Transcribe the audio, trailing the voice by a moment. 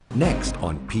Next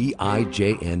on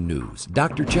PIJN News,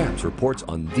 Dr. Chaps reports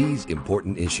on these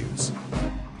important issues.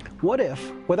 What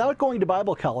if, without going to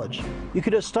Bible college, you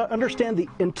could understand the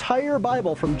entire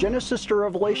Bible from Genesis to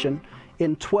Revelation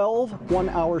in 12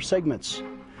 one-hour segments?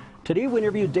 Today we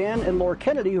interview Dan and Laura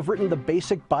Kennedy, who've written the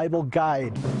Basic Bible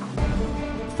Guide.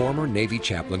 Former Navy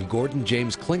chaplain Gordon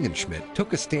James Klingenschmitt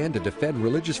took a stand to defend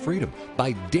religious freedom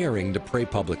by daring to pray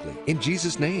publicly in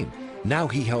Jesus' name. Now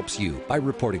he helps you by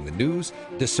reporting the news,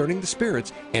 discerning the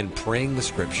spirits, and praying the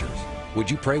scriptures. Would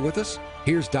you pray with us?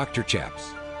 Here's Dr.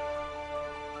 Chaps.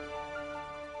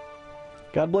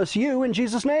 God bless you in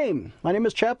Jesus' name. My name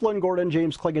is Chaplain Gordon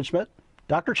James Klingenschmitt,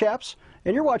 Dr. Chaps,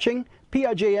 and you're watching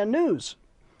PIJN News.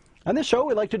 On this show,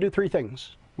 we like to do three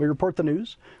things. We report the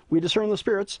news, we discern the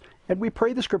spirits, and we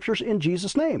pray the scriptures in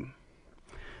Jesus' name.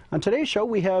 On today's show,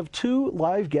 we have two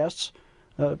live guests.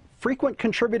 A frequent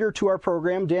contributor to our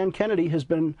program, Dan Kennedy, has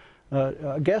been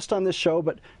a guest on this show,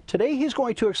 but today he's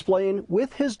going to explain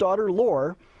with his daughter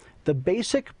Laura the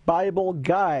Basic Bible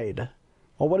Guide.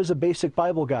 Well, what is a Basic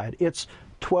Bible Guide? It's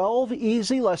 12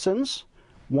 easy lessons,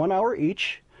 1 hour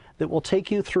each, that will take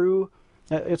you through,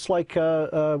 it's like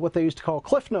what they used to call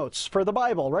Cliff Notes for the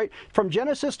Bible, right? From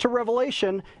Genesis to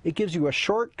Revelation, it gives you a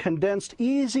short, condensed,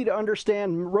 easy to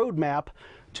understand roadmap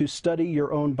to study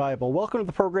your own Bible. Welcome to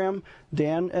the program,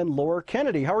 Dan and Laura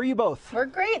Kennedy. How are you both? We're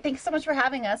great. Thanks so much for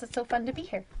having us. It's so fun to be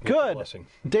here. Good.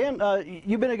 Dan,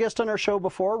 you've been a guest on our show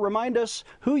before. Remind us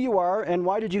who you are and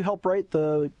why did you help write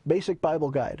the Basic Bible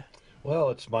Guide? Well,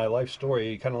 it's my life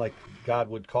story. Kind of like God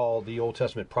would call the Old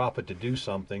Testament prophet to do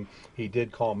something. He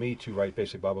did call me to write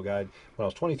Basic Bible Guide when I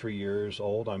was 23 years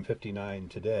old. I'm 59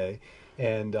 today.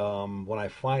 And when I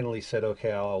finally said,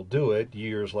 okay, I'll do it,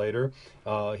 years later,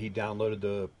 he downloaded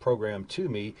the program to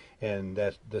me, and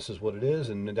this is what it is,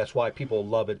 and that's why people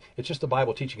love it. It's just the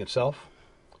Bible teaching itself.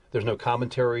 There's no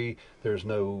commentary. There's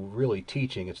no really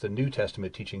teaching. It's the New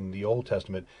Testament teaching the Old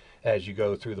Testament as you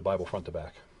go through the Bible front to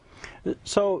back.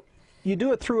 So you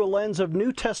do it through a lens of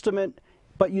New Testament,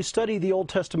 but you study the Old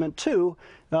Testament too,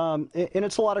 and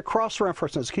it's a lot of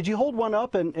cross-references. Could you hold one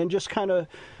up and just kind of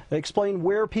explain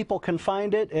where people can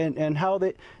find it and how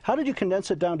did you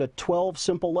condense it down to 12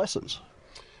 simple lessons?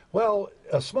 Well,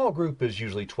 a small group is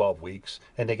usually 12 weeks,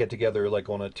 and they get together like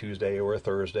on a Tuesday or a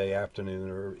Thursday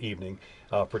afternoon or evening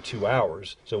for 2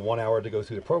 hours. So 1 hour to go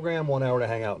through the program, 1 hour to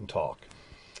hang out and talk.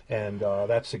 And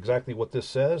that's exactly what this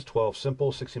says, 12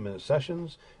 simple 60-minute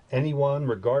sessions. Anyone,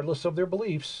 regardless of their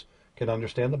beliefs, can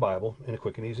understand the Bible in a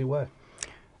quick and easy way.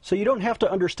 So you don't have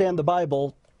to understand the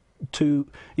Bible you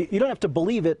don't have to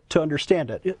believe it to understand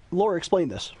it. Laura, explain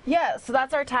this. Yeah, so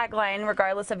that's our tagline,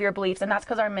 regardless of your beliefs, and that's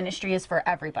because our ministry is for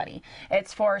everybody.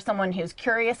 It's for someone who's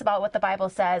curious about what the Bible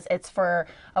says. It's for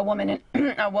a woman in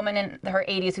her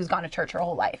 80s who's gone to church her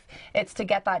whole life. It's to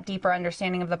get that deeper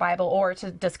understanding of the Bible or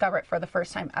to discover it for the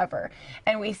first time ever.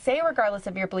 And we say regardless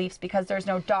of your beliefs because there's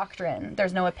no doctrine,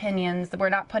 there's no opinions. We're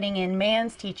not putting in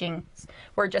man's teachings.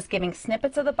 We're just giving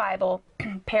snippets of the Bible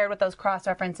paired with those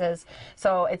cross-references.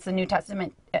 So it's the New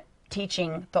Testament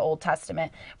teaching the Old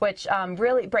Testament, which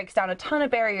really breaks down a ton of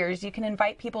barriers. You can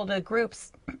invite people to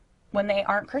groups when they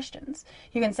aren't Christians.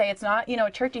 You can say it's not,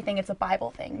 a churchy thing, it's a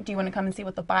Bible thing. Do you want to come and see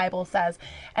what the Bible says?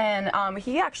 And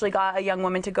he actually got a young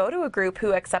woman to go to a group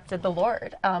who accepted the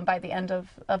Lord by the end of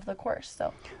the course.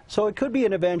 So it could be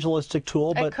an evangelistic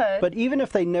tool, but even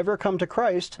if they never come to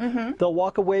Christ, they'll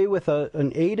walk away with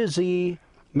an A to Z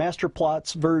master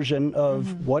plots version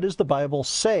of what does the Bible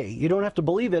say. You don't have to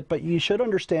believe it, but you should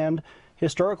understand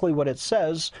historically what it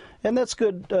says, and that's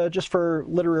good just for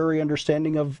literary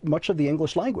understanding of much of the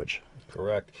English language.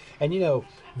 Correct. And the oh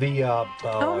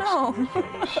no!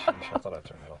 I thought I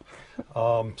turned it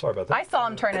off. Sorry about that. I saw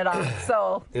him turn it off,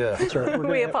 so yeah. That's right.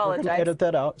 we apologize. We're gonna edit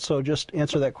that out, so just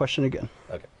answer that question again.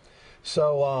 Okay.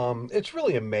 So it's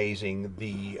really amazing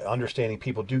the understanding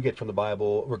people do get from the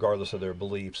Bible regardless of their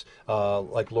beliefs.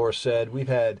 Like Laura said, we've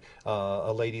had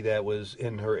a lady that was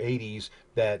in her 80s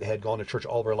that had gone to church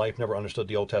all of her life, never understood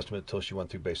the Old Testament until she went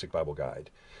through Basic Bible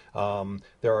Guide.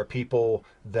 There are people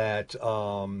that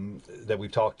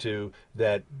we've talked to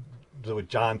that with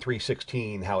John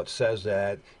 3:16, how it says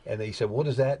that, and they said, what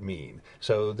does that mean?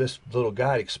 So this little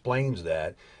guide explains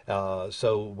that.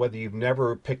 So whether you've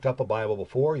never picked up a Bible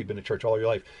before, you've been to church all your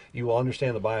life, you will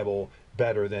understand the Bible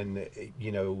better than,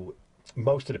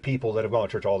 most of the people that have gone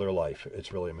to church all their life.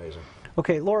 It's really amazing.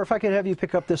 Okay, Laura, if I could have you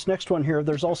pick up this next one here.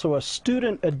 There's also a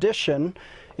student edition,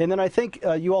 and then I think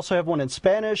you also have one in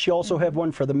Spanish. You also have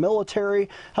one for the military.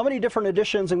 How many different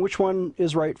editions, and which one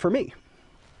is right for me?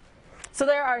 So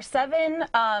there are 7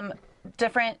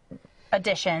 different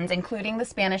editions, including the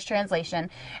Spanish translation.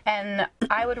 And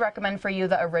I would recommend for you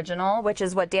the original, which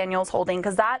is what Daniel's holding,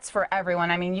 because that's for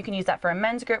everyone. I mean, you can use that for a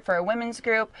men's group, for a women's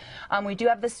group. We do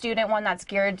have the student one that's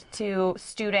geared to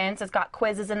students. It's got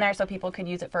quizzes in there, so people could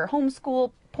use it for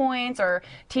homeschool points, or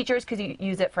teachers could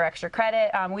use it for extra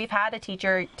credit. We've had a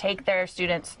teacher take their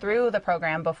students through the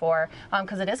program before,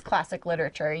 because it is classic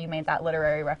literature. You made that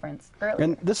literary reference earlier.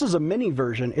 And this is a mini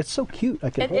version. It's so cute. I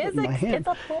can hold it in my hand. It's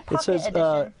a full pocket it says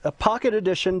edition. A pocket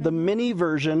edition, the mini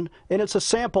version, and it's a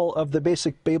sample of the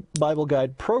Basic Bible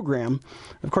Guide program.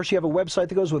 Of course, you have a website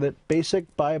that goes with it,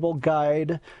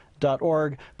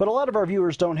 basicbibleguide.org. But a lot of our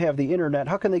viewers don't have the internet.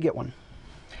 How can they get one?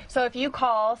 So if you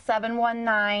call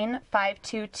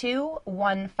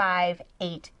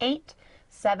 719-522-1588,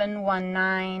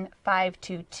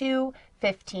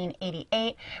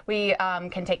 719-522-1588. We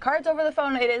can take cards over the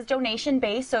phone. It is donation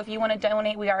based, so if you want to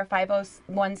donate, we are a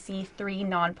 501c3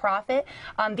 nonprofit.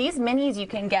 These minis you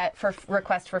can get for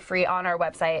request for free on our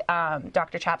website.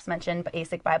 Dr. Chaps mentioned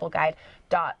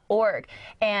basicbibleguide.org.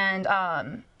 And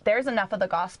there's enough of the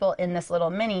gospel in this little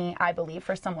mini, I believe,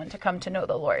 for someone to come to know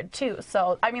the Lord too.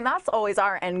 So, I mean, that's always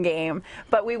our end game.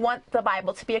 But we want the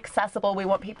Bible to be accessible. We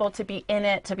want people to be in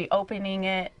it, to be opening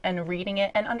it and reading it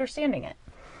and understanding it.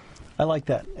 I like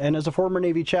that. And as a former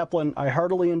Navy chaplain, I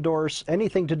heartily endorse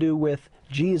anything to do with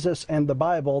Jesus and the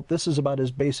Bible. This is about as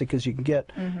basic as you can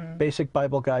get.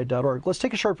 Basicbibleguide.org. Let's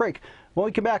take a short break. When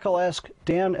we come back, I'll ask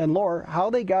Dan and Laura how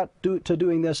they got to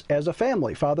doing this as a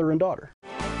family, father and daughter.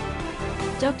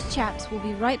 Dr. Chaps will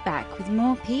be right back with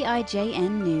more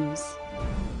PIJN news.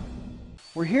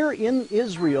 We're here in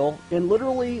Israel, in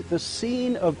literally the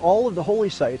scene of all of the holy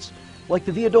sites, like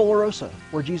the Via Dolorosa,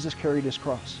 where Jesus carried his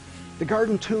cross, the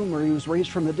Garden Tomb, where he was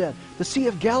raised from the dead, the Sea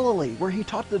of Galilee, where he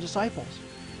taught the disciples.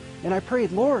 And I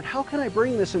prayed, Lord, how can I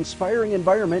bring this inspiring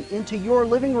environment into your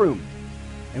living room?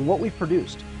 And what we've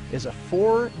produced is a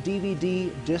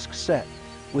 4-DVD disc set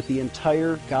with the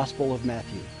entire Gospel of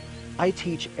Matthew. I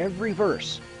teach every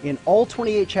verse in all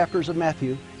 28 chapters of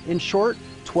Matthew in short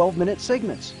 12-minute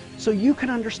segments, so you can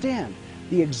understand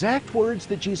the exact words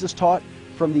that Jesus taught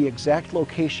from the exact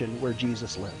location where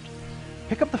Jesus lived.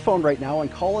 Pick up the phone right now and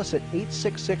call us at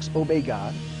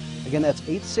 866-OBEY-GOD. Again, that's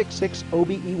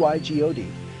 866-OBEYGOD.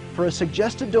 For a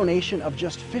suggested donation of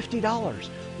just $50,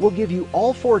 we'll give you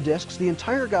all 4 discs, the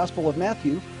entire Gospel of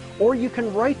Matthew, or you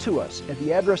can write to us at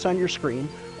the address on your screen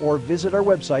or visit our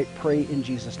website,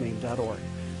 prayinjesusname.org.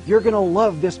 You're going to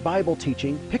love this Bible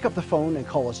teaching. Pick up the phone and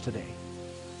call us today.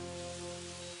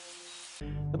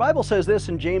 The Bible says this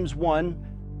in James 1,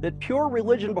 that pure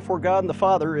religion before God and the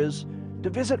Father is to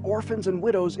visit orphans and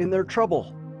widows in their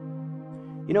trouble.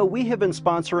 You know, we have been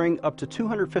sponsoring up to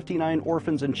 259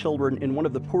 orphans and children in one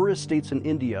of the poorest states in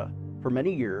India for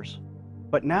many years,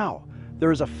 but now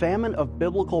there is a famine of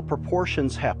biblical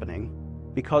proportions happening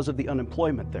because of the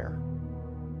unemployment there.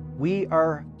 We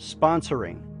are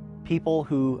sponsoring people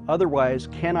who otherwise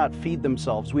cannot feed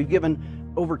themselves. We've given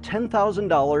over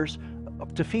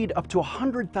 $10,000 to feed up to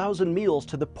 100,000 meals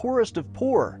to the poorest of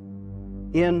poor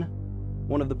in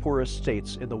one of the poorest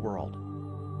states in the world.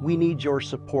 We need your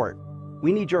support.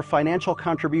 We need your financial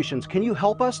contributions. Can you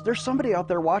help us? There's somebody out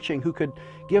there watching who could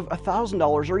give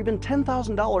 $1,000 or even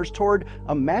 $10,000 toward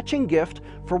a matching gift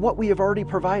for what we have already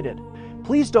provided.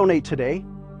 Please donate today.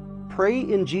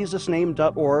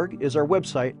 PrayInJesusName.org is our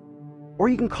website, or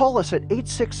you can call us at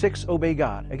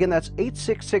 866-OBEY-GOD. Again, that's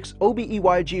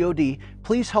 866-OBEYGOD.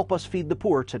 Please help us feed the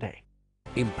poor today.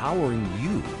 Empowering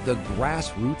you, the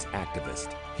grassroots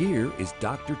activist. Here is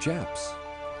Dr. Chaps.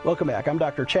 Welcome back. I'm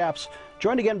Dr. Chaps,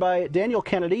 joined again by Daniel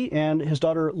Kennedy and his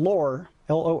daughter Lore,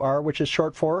 L-O-R, which is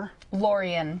short for?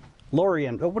 Lorian.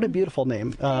 Lorian. Oh, what a beautiful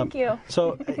name. Thank you.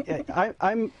 So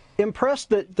I'm impressed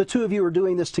that the two of you are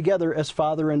doing this together as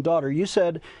father and daughter. You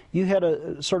said you had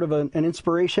a sort of an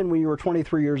inspiration when you were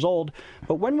 23 years old,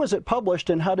 but when was it published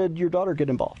and how did your daughter get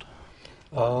involved?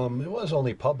 It was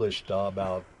only published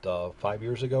about 5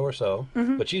 years ago or so,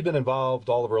 but she's been involved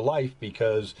all of her life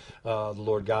because the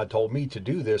Lord God told me to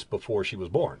do this before she was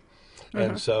born.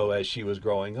 And so as she was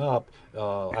growing up,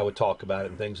 I would talk about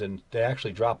it and things, and they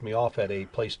actually dropped me off at a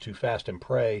place to fast and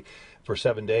pray for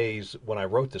 7 days when I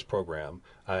wrote this program.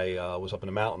 I was up in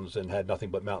the mountains and had nothing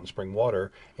but mountain spring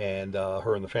water, and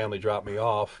her and the family dropped me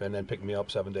off and then picked me up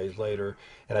 7 days later.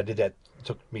 And I did that. It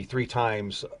took me 3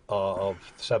 times of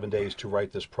 7 days to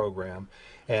write this program.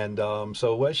 And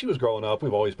so as she was growing up,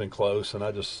 we've always been close. And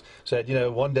I just said,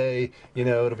 one day,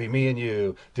 it'll be me and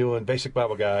you doing Basic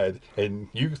Bible Guide. And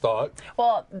you thought?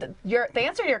 Well, the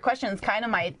answer to your question is kind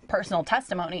of my personal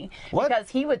testimony. What? Because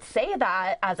he would say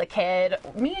that as a kid,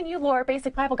 me and you, Lord, our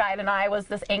basic Bible guide, and I was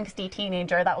this angsty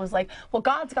teenager that was like, well,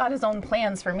 God's got his own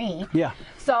plans for me. Yeah.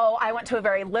 So I went to a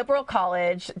very liberal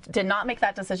college, did not make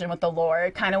that decision with the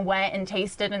Lord, kind of went and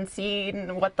tasted and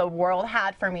seen what the world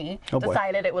had for me,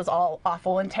 decided it was all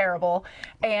awful and terrible,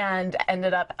 and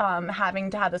ended up having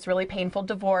to have this really painful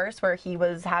divorce where he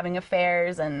was having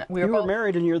affairs, and we were You were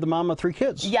married and you're the mom of 3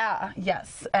 kids. Yeah,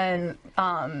 yes. And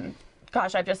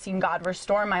gosh, I've just seen God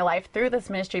restore my life through this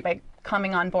ministry by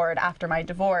coming on board after my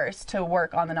divorce to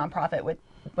work on the nonprofit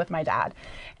with my dad.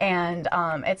 And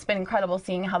it's been incredible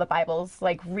seeing how the Bible's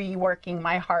like reworking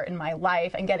my heart and my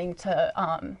life, and getting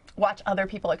to watch other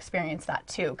people experience that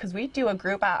too. Because we do a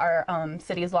group at our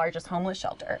city's largest homeless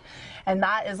shelter, and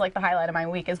that is like the highlight of my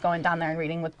week, is going down there and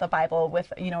reading with the Bible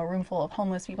with, you know, a room full of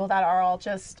homeless people that are all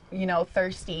just, you know,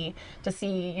 thirsty to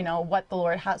see, you know, what the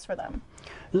Lord has for them.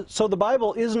 So the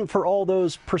Bible isn't for all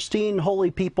those pristine,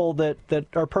 holy people that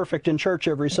are perfect in church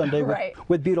every Sunday Right.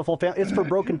 with beautiful families. It's for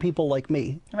broken people like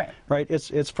me. Right. Right.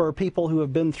 It's for people who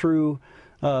have been through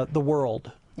the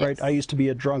world. Right. Yes. I used to be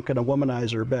a drunk and a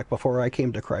womanizer back before I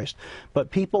came to Christ.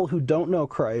 But people who don't know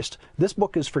Christ, this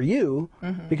book is for you,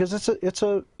 because it's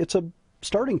a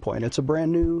starting point. It's a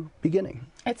brand new beginning.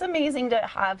 It's amazing to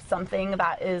have something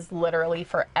that is literally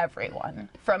for everyone,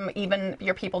 from even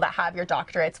your people that have your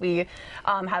doctorates. We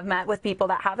have met with people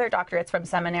that have their doctorates from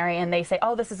seminary, and they say,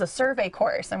 oh, this is a survey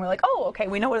course. And we're like, oh, okay,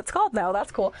 we know what it's called now.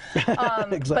 That's cool.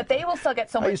 Exactly. But they will still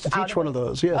get so much out of it. I used to teach one of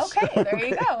those, yes. Okay, there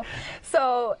you go.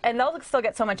 So, and they'll still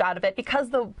get so much out of it because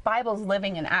the Bible's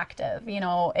living and active. You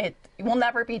know, it will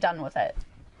never be done with it.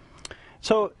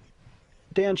 So,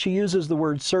 Dan, she uses the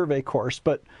word survey course,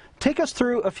 but take us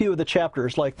through a few of the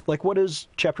chapters, like what is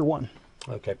chapter 1?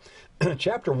 Okay.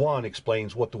 Chapter 1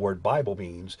 explains what the word Bible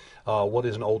means. What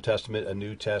is an Old Testament, a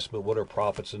New Testament? What are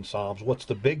prophets and Psalms? What's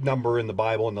the big number in the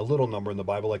Bible and the little number in the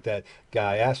Bible, like that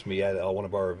guy asked me at one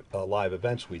of our live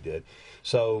events we did.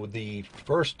 So the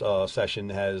first session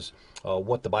has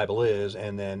what the Bible is,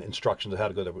 and then instructions on how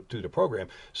to go through the program.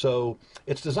 So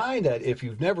it's designed that if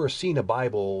you've never seen a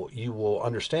Bible, you will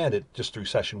understand it just through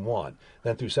session 1.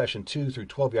 Then through session 2 through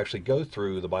 12, you actually go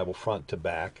through the Bible front to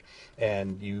back,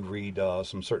 and you read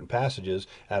some certain passages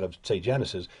out of, say,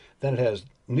 Genesis. Then it has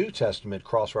New Testament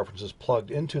cross-references plugged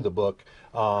into the book,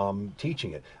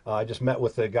 teaching it. I just met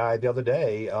with a guy the other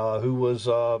day who was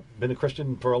been a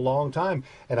Christian for a long time,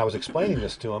 and I was explaining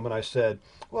this to him, and I said,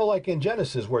 well, like in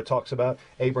Genesis where it talks about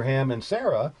Abraham and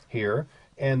Sarah here,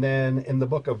 and then in the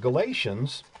book of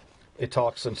Galatians, it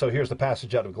talks, and so here's the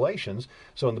passage out of Galatians.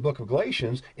 So in the book of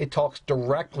Galatians, it talks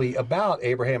directly about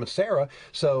Abraham and Sarah.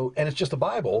 So, and it's just the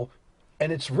Bible.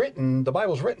 And it's written, the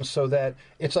Bible's written so that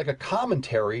it's like a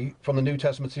commentary from the New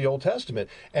Testament to the Old Testament.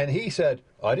 And he said,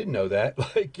 I didn't know that.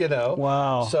 Like, you know.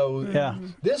 Wow. So yeah.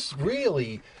 This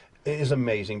really is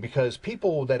amazing, because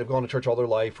people that have gone to church all their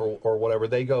life or whatever,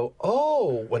 they go,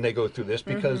 oh, when they go through this,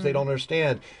 because they don't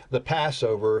understand the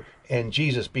Passover and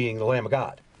Jesus being the Lamb of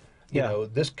God. You know,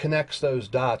 this connects those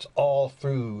dots all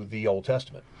through the Old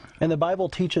Testament. And the Bible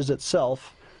teaches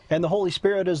itself, and the Holy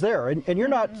Spirit is there. And you're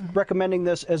not recommending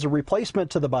this as a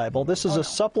replacement to the Bible. This is a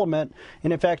supplement.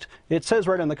 And in fact, it says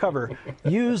right on the cover,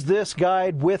 use this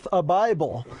guide with a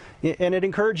Bible. And it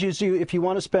encourages you, if you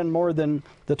want to spend more than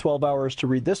the 12 hours to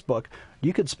read this book,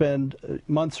 you could spend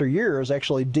months or years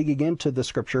actually digging into the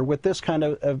Scripture with this kind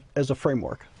of as a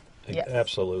framework. Yes.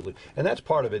 Absolutely. And that's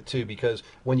part of it, too, because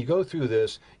when you go through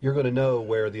this, you're going to know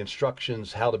where the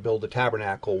instructions, how to build the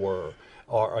tabernacle were,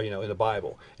 are, you know, in the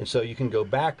Bible. And so you can go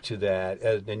back to that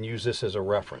and use this as a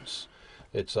reference.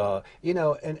 It's, you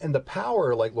know, and the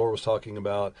power, like Laura was talking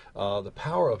about, the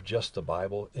power of just the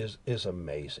Bible is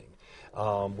amazing.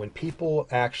 When people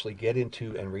actually get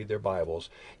into and read their Bibles,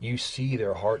 you see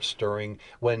their hearts stirring.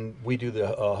 When we do the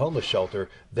homeless shelter,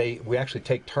 we actually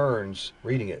take turns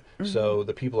reading it. So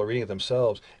the people are reading it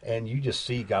themselves, and you just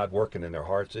see God working in their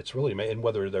hearts. It's really amazing. And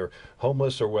whether they're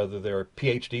homeless or whether they're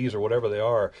PhDs or whatever they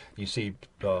are, you see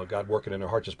God working in their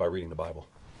heart just by reading the Bible.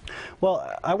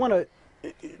 Well, I want to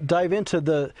dive into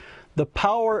the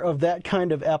power of that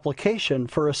kind of application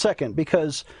for a second,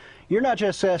 because you're not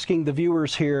just asking the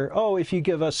viewers here, oh, if you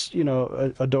give us, you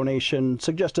know, a donation,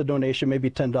 suggest a donation, maybe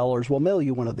 $10, we'll mail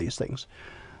you one of these things.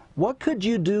 What could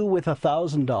you do with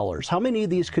 $1,000? How many of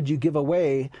these could you give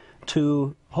away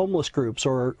to homeless groups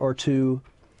or to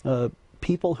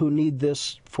people who need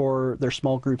this for their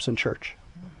small groups in church?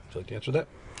 Would you like to answer that?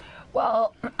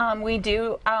 Well, we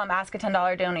do ask a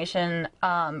 $10 donation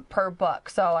per book.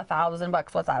 So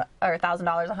 $1,000, what's that? Or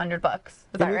 $1,000, 100 books.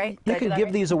 Is that right? You can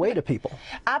give these away to people.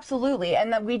 Absolutely,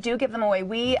 and then we do give them away.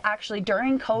 We actually,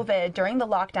 during COVID, during the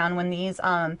lockdown, when these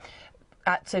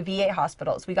to VA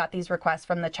hospitals. We got these requests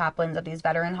from the chaplains of these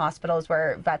veteran hospitals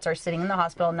where vets are sitting in the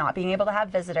hospital, not being able to have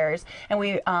visitors. And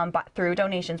we, through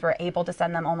donations, were able to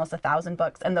send them almost 1,000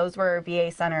 books. And those were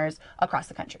VA centers across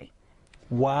the country.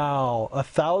 Wow,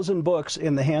 1,000 books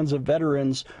in the hands of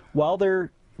veterans while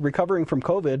they're recovering from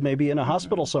COVID, maybe in a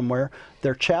hospital somewhere.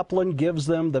 Their chaplain gives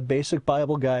them the basic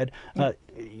Bible guide.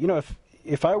 You know,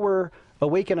 if I were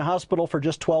awake in a hospital for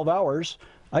just 12 hours,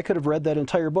 I could have read that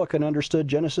entire book and understood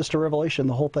Genesis to Revelation,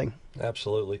 the whole thing.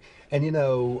 Absolutely. And, you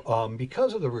know,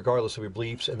 because of the regardless of your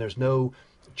beliefs, and there's no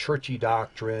churchy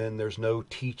doctrine, there's no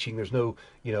teaching, there's no,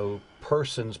 you know,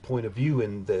 person's point of view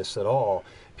in this at all.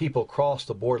 People across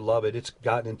the board love it. It's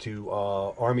gotten into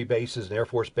Army bases and Air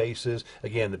Force bases.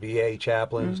 Again, the VA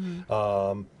chaplains,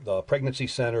 the pregnancy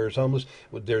centers, homeless.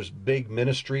 There's big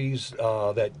ministries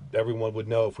that everyone would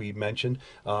know if we mentioned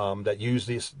that use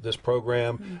this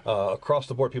program. Across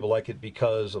the board, people like it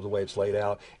because of the way it's laid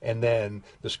out. And then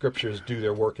the scriptures do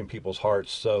their work in people's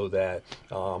hearts so that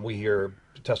we hear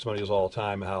testimonies all the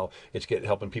time how it's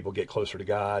helping people get closer to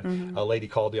God. A lady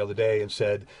called the other day and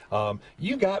said,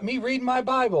 "You got me reading my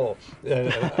Bible,"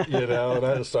 and, you know, and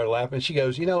I just started laughing. She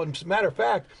goes, "You know, as a matter of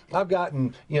fact, I've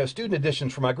gotten, you know, student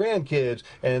editions for my grandkids,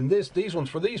 and these ones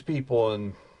for these people."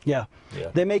 And yeah.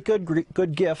 They make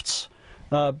good gifts,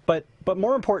 but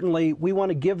more importantly, we want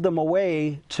to give them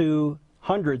away to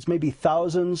hundreds, maybe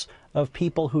thousands of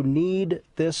people who need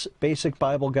this basic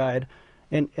Bible guide,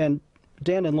 and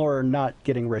Dan and Laura are not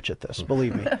getting rich at this,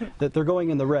 believe me. That they're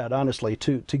going in the red, honestly,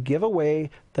 to give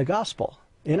away the gospel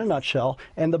in a nutshell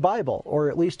and the Bible, or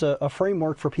at least a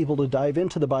framework for people to dive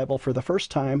into the Bible for the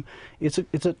first time. It's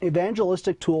an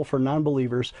evangelistic tool for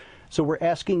non-believers. So we're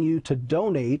asking you to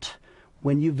donate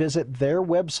when you visit their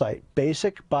website,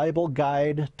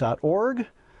 basicbibleguide.org.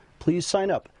 Please sign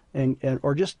up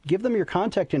or just give them your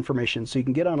contact information so you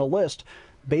can get on a list.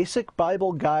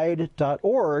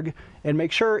 basicbibleguide.org, and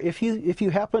make sure if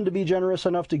you happen to be generous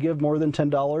enough to give more than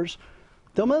 $10,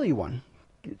 they'll mail you one.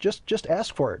 Just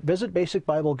ask for it. Visit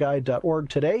basicbibleguide.org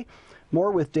today.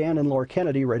 More with Dan and Laura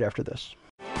Kennedy right after this.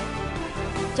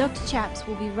 Dr. Chaps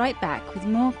will be right back with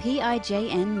more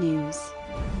PIJN news.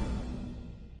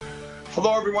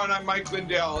 Hello, everyone. I'm Mike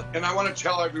Lindell, and I want to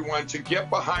tell everyone to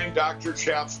get behind Dr.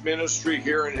 Chaps' ministry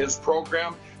here in his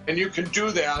program, and you can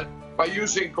do that by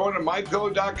going to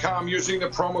mypillow.com, using the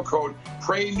promo code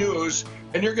PRAYNEWS,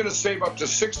 and you're going to save up to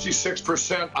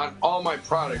 66% on all my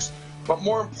products. But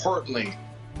more importantly,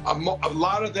 a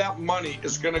lot of that money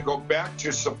is going to go back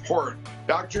to support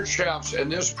Dr. Chaps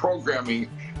and this programming,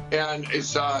 and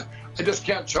it's I just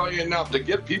can't tell you enough. To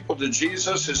get people to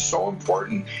Jesus is so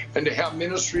important, and to have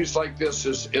ministries like this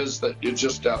is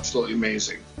just absolutely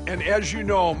amazing. And as you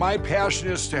know, my passion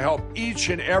is to help each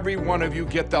and every one of you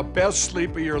get the best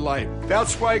sleep of your life.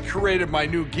 That's why I created my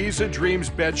new Giza Dreams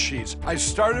bed sheets. I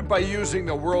started by using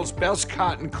the world's best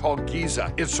cotton called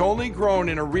Giza. It's only grown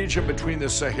in a region between the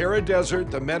Sahara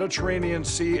Desert, the Mediterranean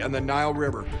Sea, and the Nile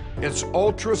River. It's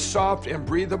ultra soft and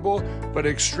breathable, but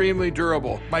extremely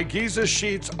durable. My Giza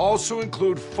sheets also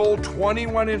include full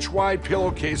 21-inch wide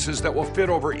pillowcases that will fit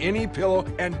over any pillow,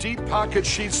 and deep pocket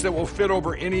sheets that will fit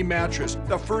over any mattress.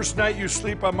 The first night you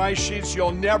sleep on my sheets,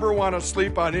 you'll never want to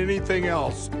sleep on anything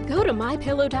else. Go to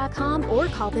mypillow.com or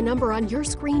call the number on your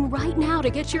screen right now to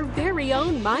get your very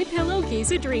own MyPillow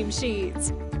Giza Dream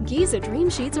Sheets. Giza Dream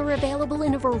Sheets are available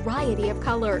in a variety of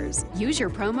colors. Use your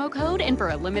promo code, and for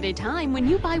a limited time, when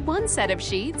you buy one set of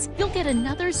sheets, you'll get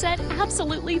another set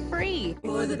absolutely free.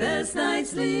 For the best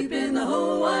night's sleep in the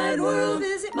whole wide world,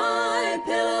 visit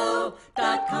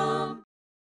mypillow.com.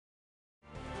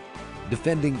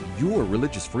 Defending your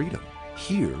religious freedom.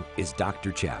 Here is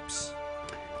Dr. Chaps.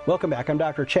 Welcome back. I'm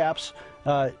Dr. Chaps.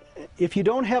 If you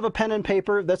don't have a pen and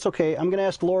paper, that's okay. I'm going to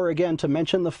ask Laura again to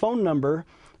mention the phone number,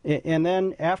 and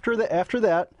then after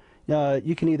that,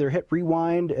 you can either hit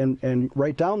rewind and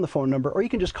write down the phone number, or you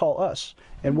can just call us,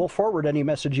 and we'll forward any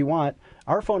message you want.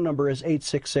 Our phone number is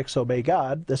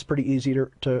 866-OBEY-GOD. That's pretty easy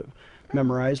to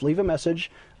memorize. Leave a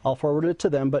message. I'll forward it to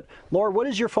them. But Laura, what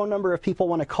is your phone number if people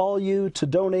want to call you to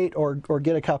donate or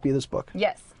get a copy of this book?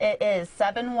 Yes, it is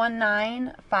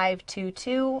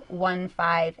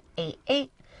 719-522-1588.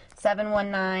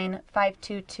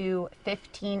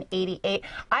 719-522-1588.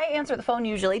 I answer the phone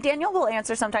usually. Daniel will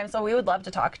answer sometimes, so we would love to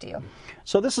talk to you.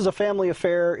 So this is a family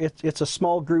affair. It's a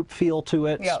small group feel to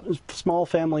it, yep. Small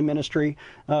family ministry.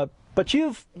 But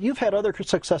you've had other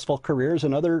successful careers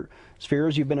in other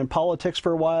spheres. You've been in politics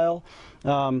for a while.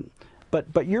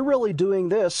 But you're really doing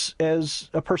this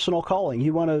as a personal calling.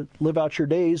 You want to live out your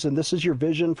days, and this is your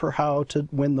vision for how to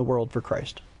win the world for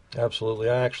Christ. Absolutely.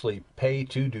 I actually pay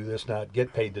to do this, not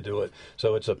get paid to do it.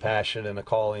 So it's a passion and a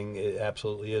calling. It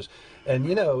absolutely is. And,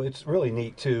 it's really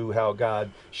neat, too, how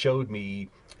God showed me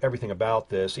everything about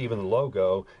this. Even the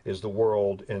logo is the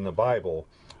world in the Bible.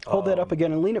 Hold that up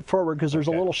again and lean it forward because there's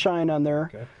a little shine on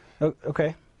there. Okay.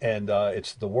 Okay. And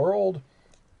it's the world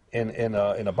in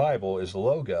a Bible is the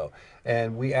logo.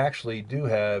 And we actually do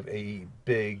have a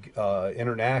big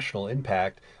international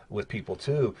impact with people,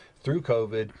 too. Through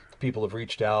COVID, people have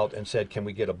reached out and said, can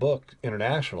we get a book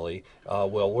internationally?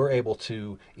 Well, we're able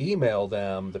to email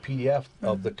them the PDF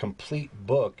of the complete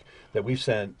book that we've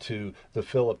sent to the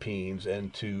Philippines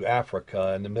and to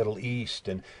Africa and the Middle East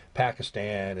and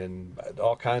Pakistan and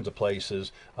all kinds of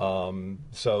places.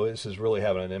 So this is really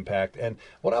having an impact. And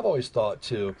what I've always thought,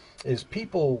 too, is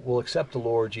people will accept the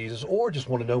Lord Jesus or just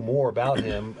want to know more about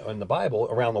him in the Bible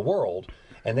around the world,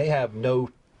 and they have no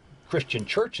Christian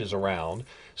churches around,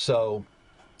 so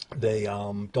they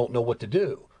don't know what to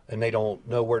do, and they don't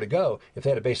know where to go. If they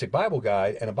had a basic Bible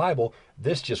guide and a Bible,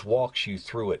 this just walks you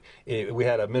through it. We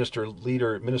had a ministry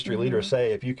leader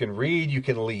say, if you can read, you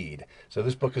can lead. So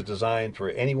this book is designed for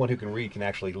anyone who can read can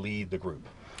actually lead the group.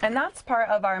 And that's part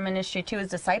of our ministry, too, is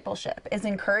discipleship, is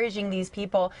encouraging these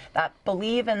people that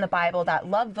believe in the Bible, that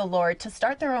love the Lord, to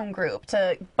start their own group,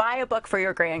 to buy a book for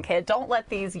your grandkid. Don't let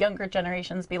these younger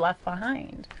generations be left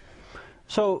behind.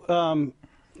 So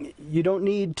you don't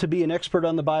need to be an expert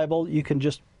on the Bible. You can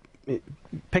just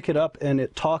pick it up, and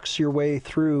it talks your way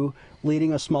through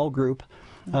leading a small group.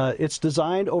 It's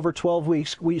designed over 12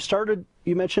 weeks.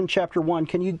 You mentioned chapter 1.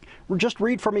 Can you just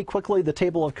read for me quickly the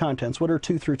table of contents? What are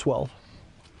 2 through 12?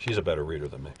 She's a better reader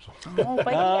than me. So. Oh, but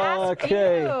he asked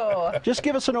you. Just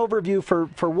give us an overview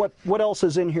for what else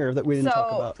is in here that we didn't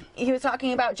talk about. He was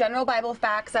talking about general Bible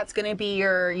facts. That's going to be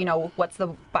your, what's the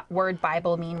word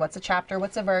Bible mean? What's a chapter?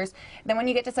 What's a verse? Then when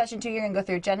you get to session 2, you're going to go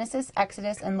through Genesis,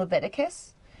 Exodus, and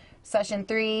Leviticus. Session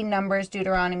 3, Numbers,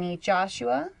 Deuteronomy,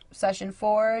 Joshua. Session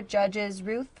 4, Judges,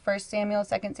 Ruth, 1 Samuel,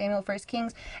 2 Samuel, 1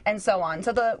 Kings, and so on.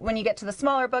 So when you get to the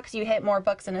smaller books, you hit more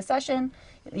books in a session.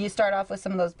 You start off with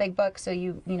some of those big books, so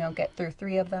you get through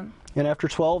 3 of them. And after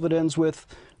 12, it ends with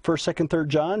 1st, 2nd, 3rd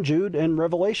John, Jude, and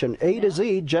Revelation. A to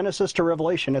Z, Genesis to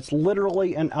Revelation. It's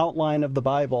literally an outline of the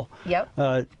Bible. Yep.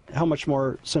 How much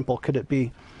more simple could it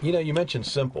be? You mentioned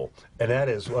simple, and that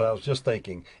is what I was just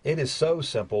thinking. It is so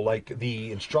simple, like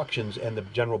the instructions and the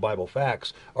general Bible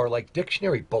facts are like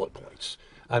dictionary bullet points.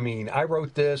 I mean, I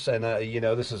wrote this, and,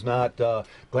 this is not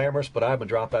glamorous, but I'm a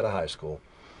dropout out of high school,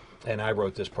 and I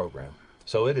wrote this program.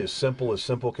 So it is simple as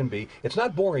simple can be. It's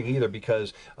not boring either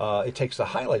because it takes the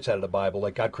highlights out of the Bible,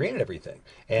 like God created everything.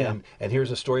 And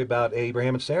here's a story about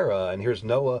Abraham and Sarah, and here's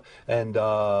Noah and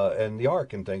the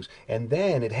ark and things. And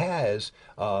then it has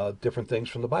different things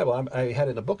from the Bible. I had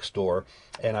it in a bookstore,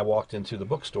 and I walked into the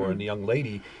bookstore, and the young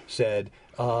lady said,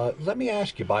 let me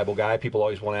ask you, Bible guy. People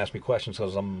always want to ask me questions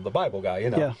because I'm the Bible guy,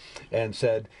 Yeah. And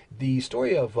said, the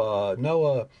story of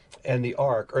Noah and the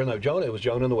ark, or no, Jonah, it was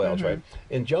Jonah and the whales, right?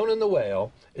 And Jonah and the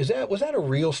whale, was that a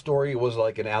real story? It was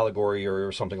like an allegory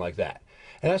or something like that.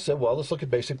 And I said, well, let's look at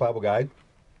Basic Bible Guide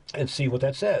and see what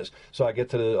that says. So I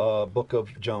get to the book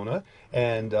of Jonah,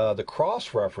 and the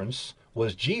cross-reference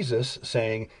was Jesus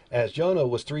saying, as Jonah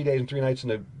was 3 days and 3 nights in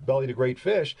the belly of the great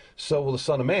fish, so will the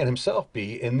Son of Man himself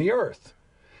be in the earth.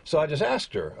 So I just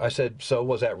asked her, I said, so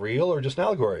was that real or just an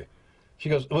allegory? She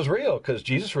goes, it was real because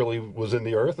Jesus really was in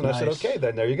the earth. And I said, okay,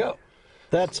 then there you go.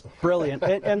 That's brilliant.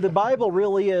 And the Bible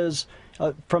really is,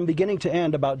 from beginning to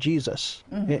end, about Jesus.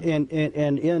 And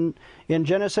in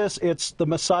Genesis, it's the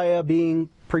Messiah being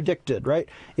predicted, right?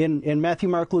 In Matthew,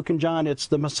 Mark, Luke, and John, it's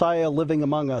the Messiah living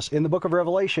among us. In the book of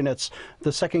Revelation, it's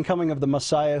the second coming of the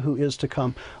Messiah who is to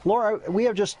come. Laura, we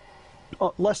have just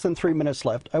less than 3 minutes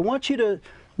left. I want you to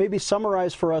maybe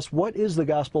summarize for us what is the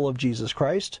gospel of Jesus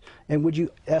Christ, and would you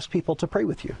ask people to pray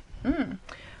with you?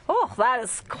 Oh, that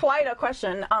is quite a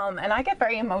question, and I get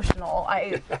very emotional.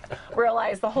 I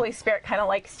realize the Holy Spirit kind of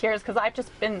likes tears because I've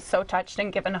just been so touched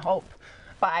and given hope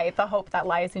by the hope that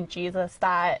lies in Jesus,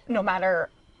 that no matter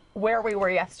where we were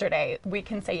yesterday, we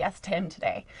can say yes to him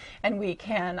today, and we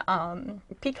can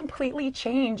be completely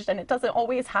changed. And it doesn't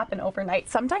always happen overnight.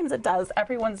 Sometimes it does.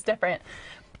 Everyone's different.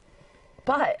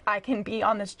 But I can be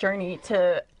on this journey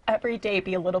to every day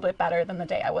be a little bit better than the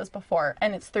day I was before.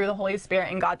 And it's through the Holy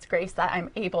Spirit and God's grace that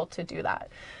I'm able to do that.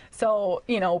 So,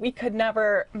 we could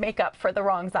never make up for the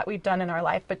wrongs that we've done in our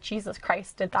life, but Jesus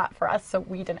Christ did that for us, so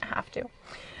we didn't have to.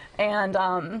 And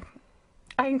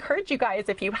I encourage you guys,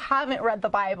 if you haven't read the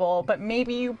Bible, but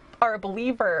maybe you are a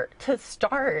believer, to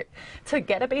start, to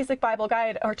get a basic Bible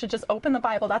guide, or to just open the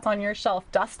Bible that's on your shelf,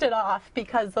 dust it off,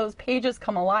 because those pages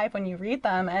come alive when you read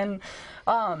them. And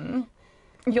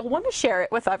you'll want to share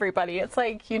it with everybody. It's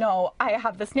like, you know, I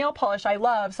have this nail polish I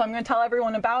love, so I'm going to tell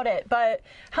everyone about it. But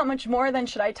how much more then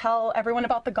should I tell everyone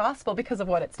about the gospel because of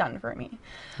what it's done for me?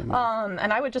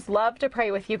 And I would just love to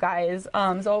pray with you guys.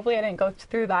 So hopefully I didn't go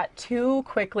through that too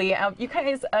quickly. You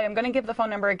guys, I'm going to give the phone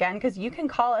number again because you can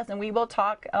call us and we will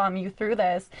talk you through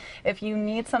this. If you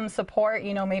need some support,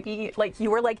 you know, maybe like you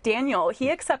were like Daniel. He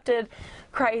accepted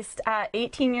Christ at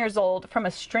 18 years old from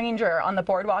a stranger on the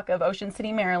boardwalk of Ocean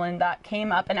City, Maryland, that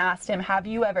came up and asked him, have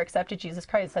you ever accepted Jesus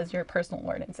Christ as your personal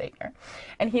Lord and Savior?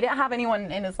 And he didn't have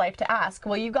anyone in his life to ask.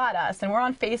 Well, you got us. And we're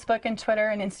on Facebook and Twitter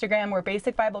and Instagram. We're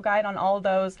Basic Bible Guide on all of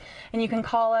those. And you can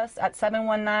call us at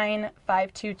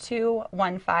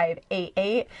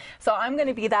 719-522-1588. So I'm going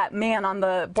to be that man on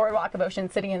the boardwalk of Ocean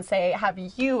City and say, have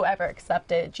you ever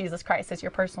accepted Jesus Christ as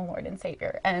your personal Lord and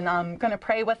Savior? And I'm going to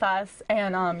pray with us.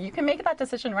 And you can make that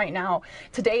decision right now.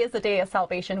 Today is the day of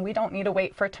salvation. We don't need to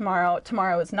wait for tomorrow.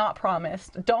 Tomorrow is not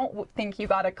promised. Don't think you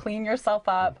got to clean yourself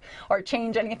up or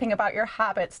change anything about your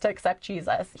habits to accept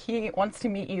Jesus. He wants to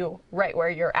meet you right where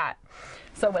you're at.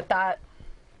 So with that,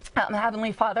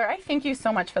 Heavenly Father, I thank you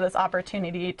so much for this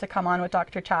opportunity to come on with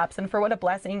Dr. Chaps and for what a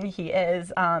blessing he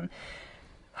is. And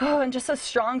just a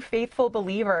strong, faithful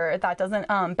believer that doesn't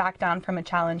back down from a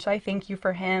challenge. So I thank you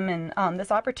for him and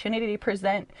this opportunity to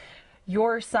present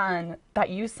your son that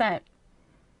you sent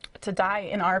to die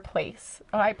in our place.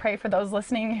 I pray for those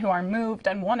listening who are moved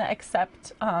and want to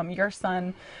accept your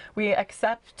son. We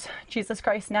accept Jesus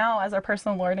Christ now as our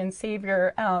personal Lord and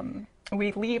Savior.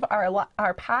 We leave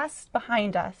our past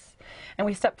behind us and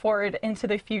we step forward into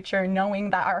the future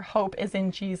knowing that our hope is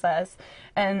in Jesus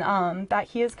and that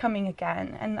he is coming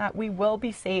again and that we will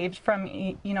be saved from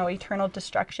eternal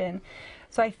destruction.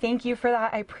 So I thank you for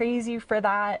that. I praise you for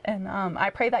that. And I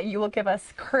pray that you will give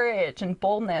us courage and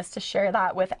boldness to share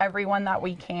that with everyone that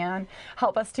we can.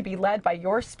 Help us to be led by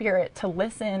your Spirit to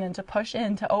listen and to push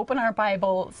in, to open our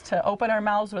Bibles, to open our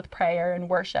mouths with prayer and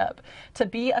worship, to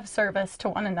be of service to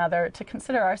one another, to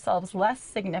consider ourselves less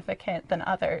significant than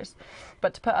others,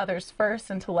 but to put others first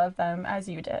and to love them as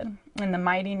you did. In the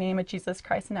mighty name of Jesus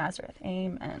Christ of Nazareth,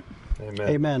 amen. Amen.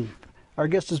 Amen. Our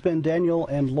guest has been Daniel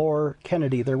and Laura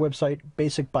Kennedy. Their website,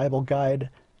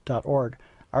 basicbibleguide.org.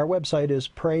 Our website is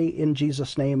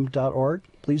prayinjesusname.org.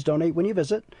 Please donate when you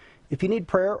visit. If you need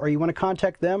prayer or you want to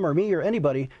contact them or me or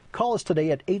anybody, call us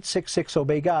today at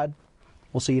 866-OBEY-GOD.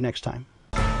 We'll see you next time.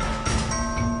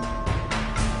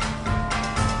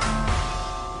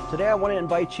 Today I want to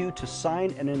invite you to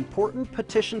sign an important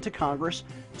petition to Congress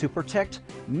to protect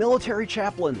military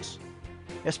chaplains,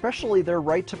 especially their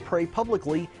right to pray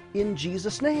publicly in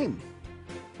Jesus' name.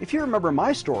 If you remember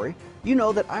my story, you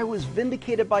know that I was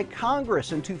vindicated by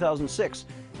Congress in 2006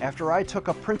 after I took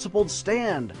a principled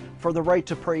stand for the right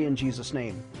to pray in Jesus'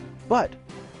 name. But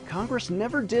Congress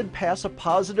never did pass a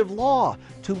positive law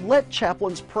to let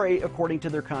chaplains pray according to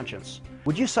their conscience.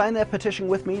 Would you sign that petition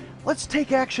with me? Let's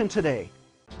take action today.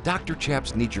 Dr.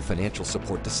 Chaps needs your financial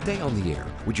support to stay on the air.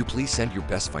 Would you please send your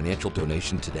best financial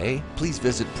donation today? Please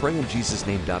visit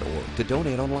prayinjesusname.org to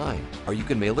donate online, or you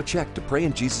can mail a check to Pray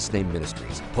in Jesus' Name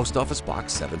Ministries, Post Office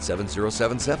Box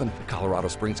 77077, Colorado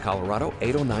Springs, Colorado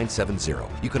 80970.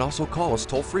 You can also call us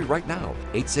toll-free right now,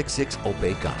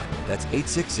 866-OBEY-GOD. That's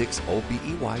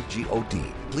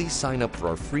 866-OBEYGOD. Please sign up for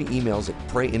our free emails at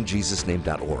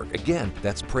prayinjesusname.org. Again,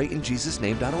 that's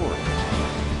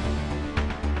prayinjesusname.org.